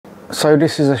So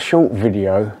this is a short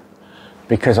video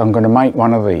because I'm going to make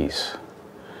one of these.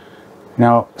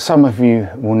 Now some of you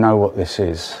will know what this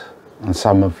is and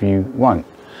some of you won't.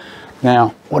 Now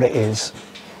what it is,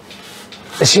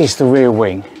 this is the rear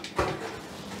wing,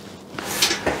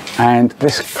 and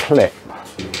this clip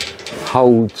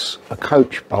holds a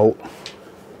coach bolt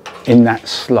in that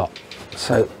slot.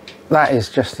 So that is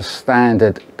just a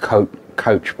standard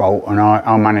coach bolt, and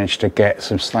I managed to get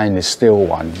some stainless steel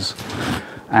ones,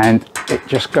 and it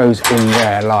just goes in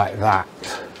there like that,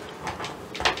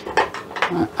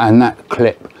 and that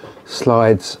clip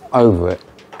slides over it,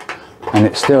 and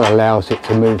it still allows it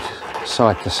to move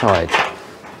side to side.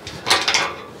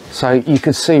 So you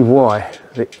can see why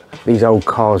these old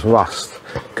cars rust,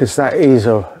 because that is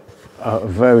a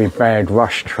very bad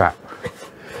rust trap.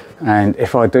 And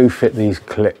if I do fit these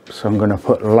clips, I'm going to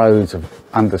put loads of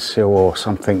underseal or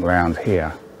something around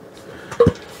here.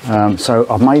 So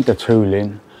I've made the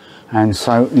tooling, and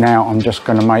so now I'm just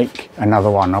going to make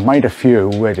another one. I've made a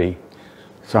few already,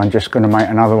 so I'm just going to make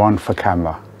another one for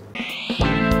camera.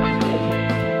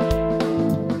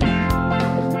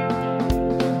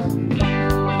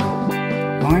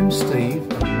 I'm Steve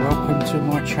and welcome to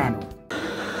my channel.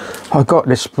 I got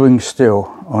this spring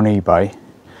steel on eBay.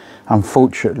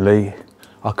 Unfortunately,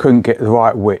 I couldn't get the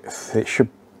right width.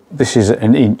 This is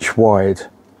an inch wide,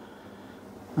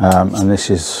 and this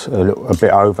is a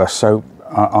bit over, so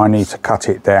I need to cut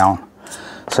it down.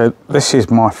 So this is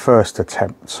my first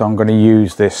attempt, so I'm going to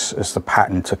use this as the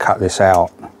pattern to cut this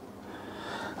out.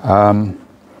 And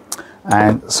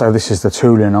so this is the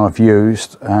tooling I've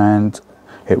used, and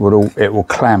it will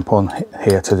clamp on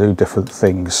here to do different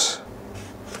things.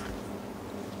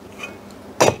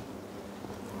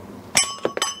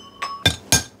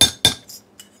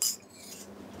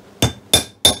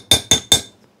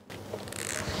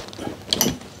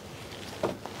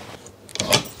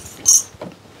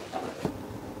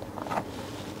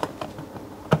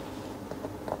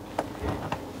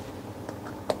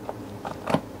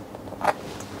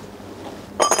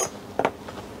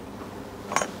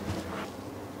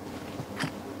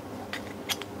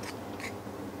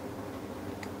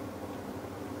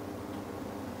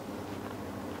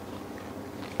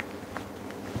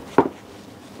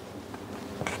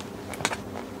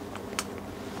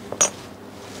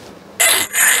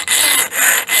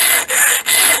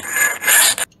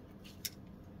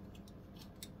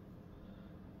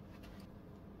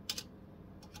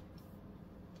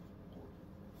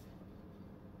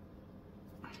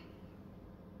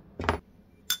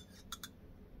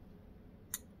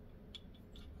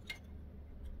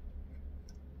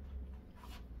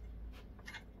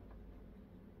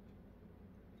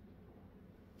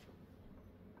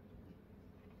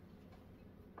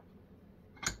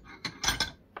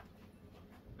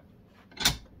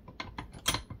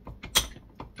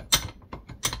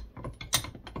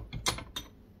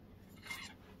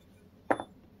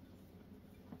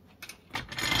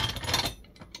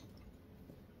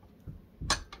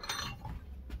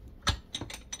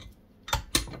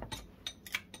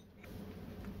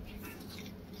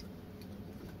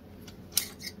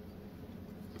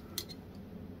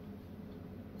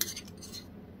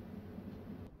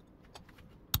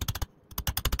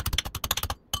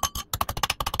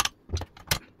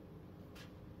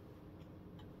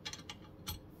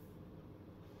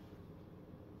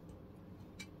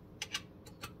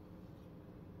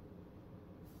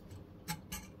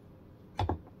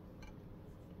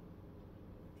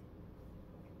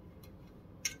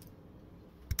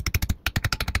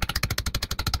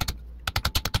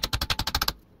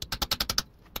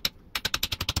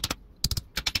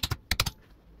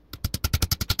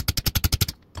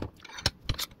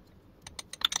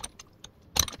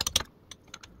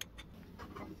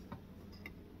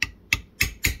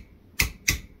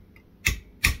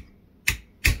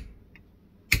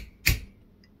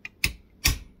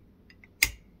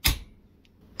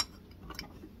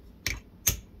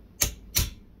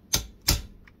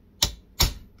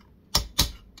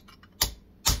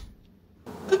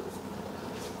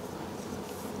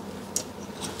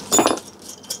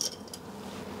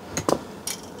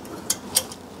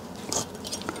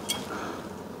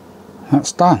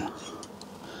 That's done.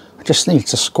 I just need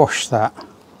to squash that.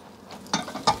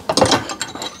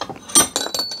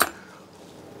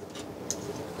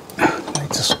 I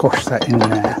need to squash that in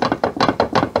there.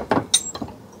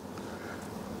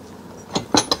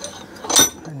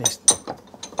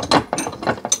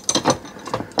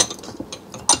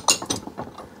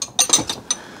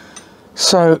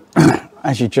 So,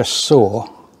 as you just saw,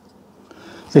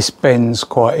 this bends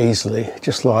quite easily,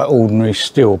 just like ordinary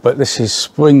steel, but this is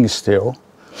spring steel,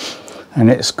 and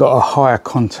it's got a higher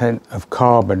content of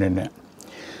carbon in it.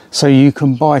 So you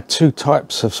can buy two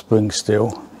types of spring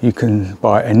steel. You can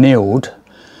buy annealed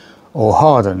or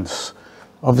hardened.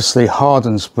 Obviously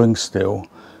hardened spring steel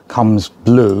comes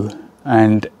blue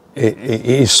and it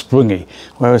is springy,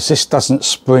 whereas this doesn't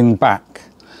spring back.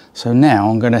 So now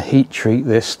I'm going to heat treat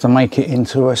this to make it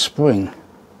into a spring.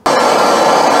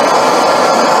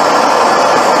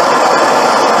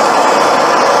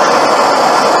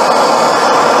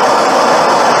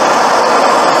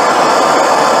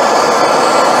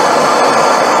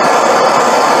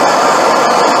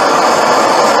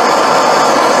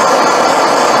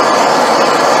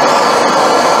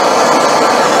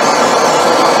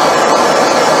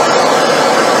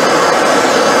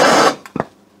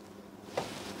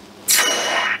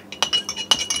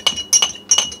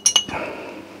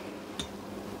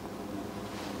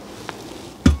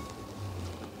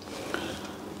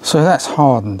 So that's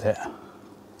hardened it.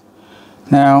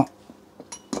 Now,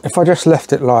 if I just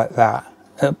left it like that,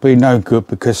 it'd be no good,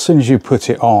 because as soon as you put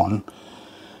it on,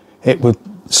 it would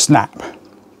snap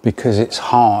because it's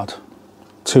hard,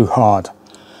 too hard.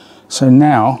 So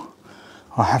now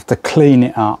I have to clean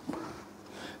it up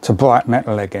to bright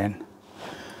metal again.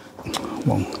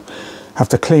 Well, have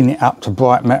to clean it up to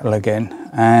bright metal again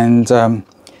and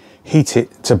heat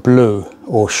it to blue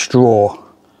or straw.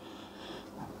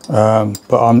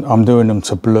 But I'm doing them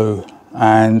to blue,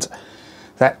 and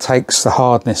that takes the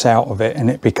hardness out of it and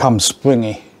it becomes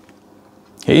springy.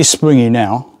 It is springy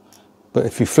now, but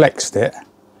if you flexed it,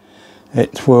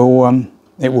 it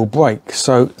will break.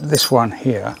 So this one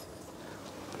here,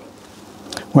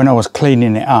 when I was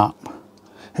cleaning it up,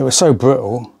 it was so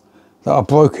brittle that I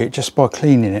broke it just by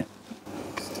cleaning it.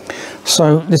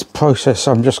 So this process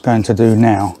I'm just going to do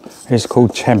now is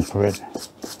called tempering.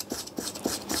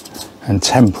 And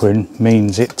tempering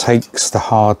means it takes the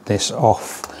hardness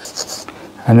off.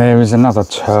 And there is another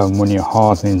term when you're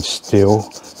hardening steel.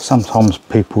 Sometimes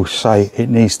people say it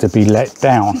needs to be let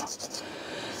down.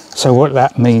 So what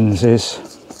that means is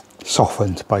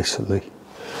softened, basically.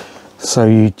 So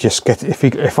you just get it,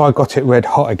 if I got it red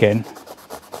hot again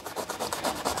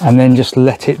and then just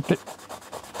let it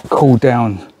cool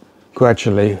down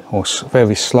gradually or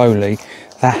very slowly,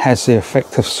 that has the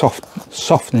effect of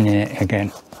softening it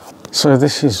again. So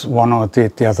this is one I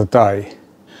did the other day,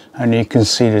 and you can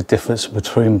see the difference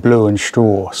between blue and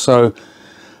straw. So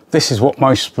this is what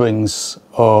most springs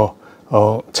are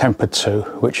tempered to,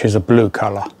 which is a blue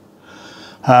colour.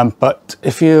 But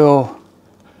if you're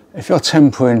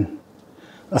tempering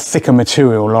a thicker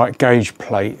material like gauge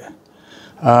plate,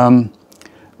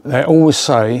 they always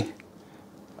say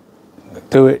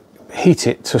heat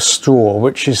it to straw,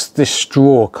 which is this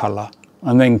straw colour,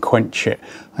 and then quench it.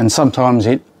 And sometimes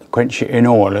quench it in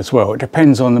oil as well. It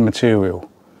depends on the material.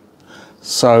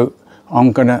 So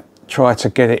I'm going to try to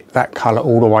get it that colour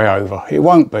all the way over. It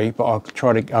won't be, but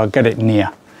I'll get it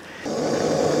near.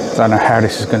 Don't know how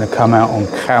this is going to come out on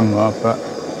camera, but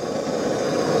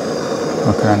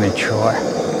I can only try.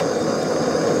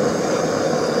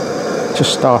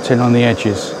 Just starting on the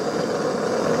edges.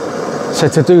 So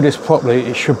to do this properly,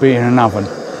 it should be in an oven,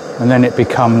 and then it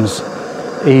becomes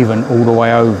even all the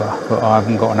way over, but I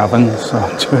haven't got an oven, so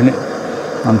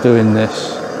I'm doing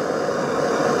this.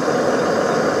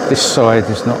 This side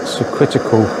is not so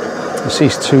critical. It's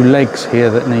these two legs here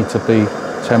that need to be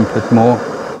tempered more.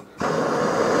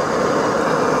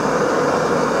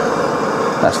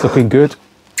 That's looking good,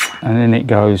 and then it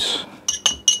goes.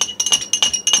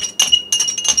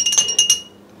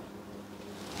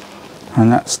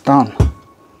 And that's done.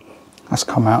 That's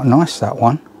come out nice, that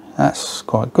one. That's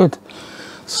quite good.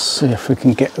 See if we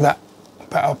can get that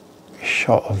better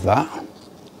shot of that.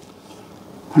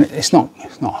 And it's not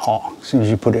hot. As soon as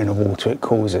you put it in the water, it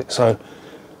cools it. So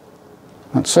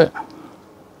that's it.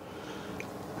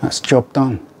 That's job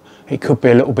done. It could be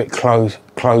a little bit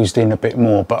closed in a bit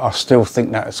more, but I still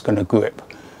think that it's going to grip.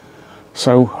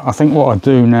 So I think what I'll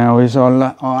do now is I'll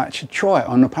actually try it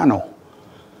on the panel.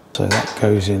 So that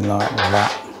goes in like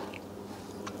that.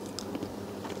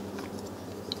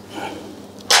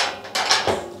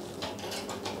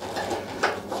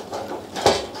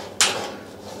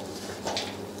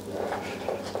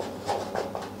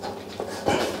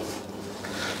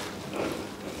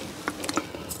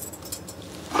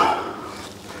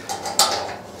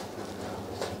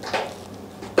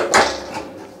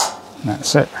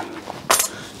 That's it.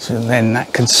 So then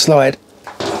that can slide.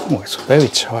 Oh, it's very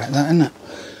tight, that, isn't it?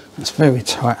 It's very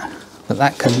tight, but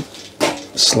that can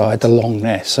slide along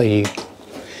there, so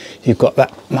you've got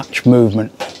that much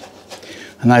movement,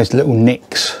 and those little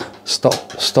nicks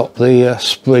stop the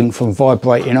spring from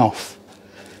vibrating off.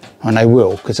 and they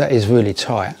will, because that is really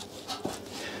tight.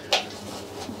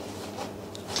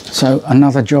 So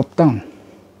another job done.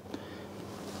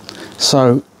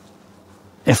 So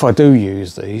if I do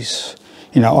use these,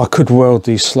 you know, I could weld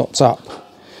these slots up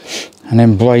and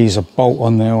then braze a bolt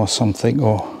on there or something,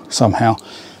 or somehow.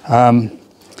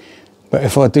 But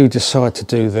if I do decide to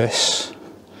do this,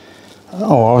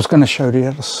 oh, I was going to show the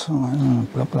other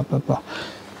side, blah, blah, blah, blah.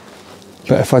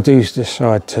 But if I do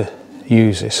decide to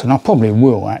use this, and I probably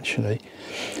will actually,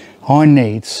 I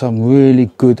need some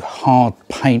really good hard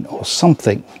paint or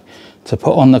something to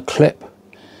put on the clip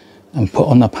and put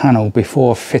on the panel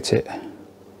before I fit it.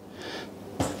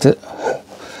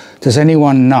 Does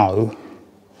anyone know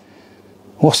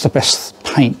what's the best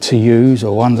paint to use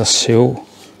or under seal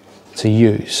to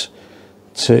use?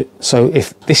 So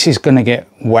if this is going to get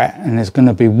wet and there's going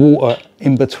to be water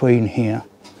in between here,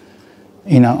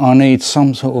 you know, I need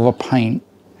some sort of a paint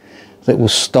that will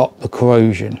stop the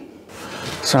corrosion.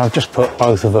 So I've just put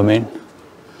both of them in,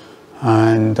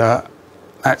 and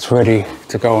that's ready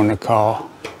to go on the car.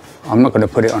 I'm not going to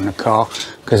put it on the car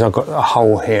because I've got a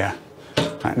hole here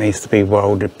that needs to be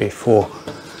welded before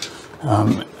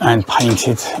and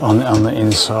painted on the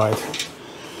inside.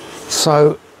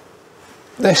 So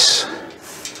this,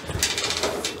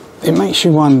 it makes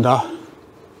you wonder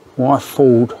why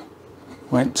Ford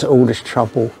went to all this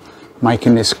trouble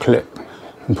making this clip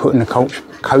and putting the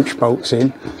coach bolts in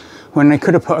when they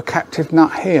could have put a captive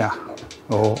nut here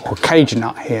or cage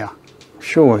nut here.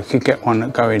 Sure, you could get one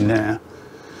that go in there.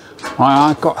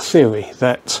 I've got a theory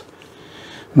that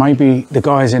maybe the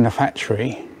guys in the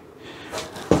factory,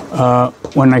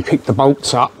 when they picked the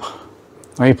bolts up,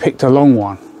 they picked a long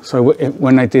one. So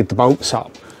when they did the bolts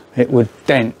up, it would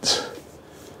dent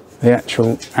the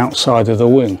actual outside of the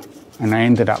wing, and they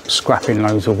ended up scrapping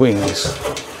loads of wings.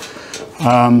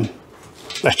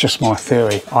 That's just my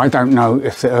theory. I don't know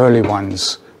if the early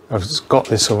ones have got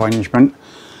this arrangement,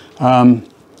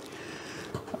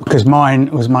 because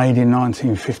mine was made in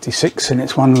 1956 and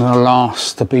it's one of the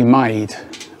last to be made.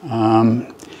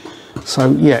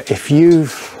 So yeah, if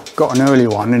you've got an early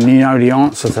one and you know the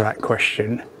answer to that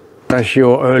question, does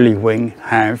your early wing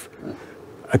have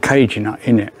a cage nut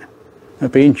in it?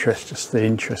 It'd be just the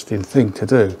interesting thing to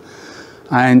do.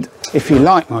 And if you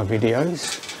like my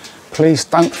videos, please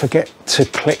don't forget to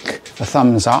click the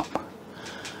thumbs up,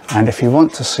 and if you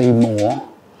want to see more,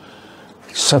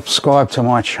 subscribe to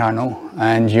my channel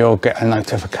and you'll get a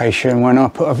notification when I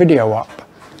put a video up.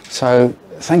 So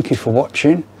thank you for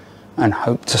watching and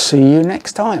hope to see you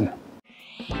next time.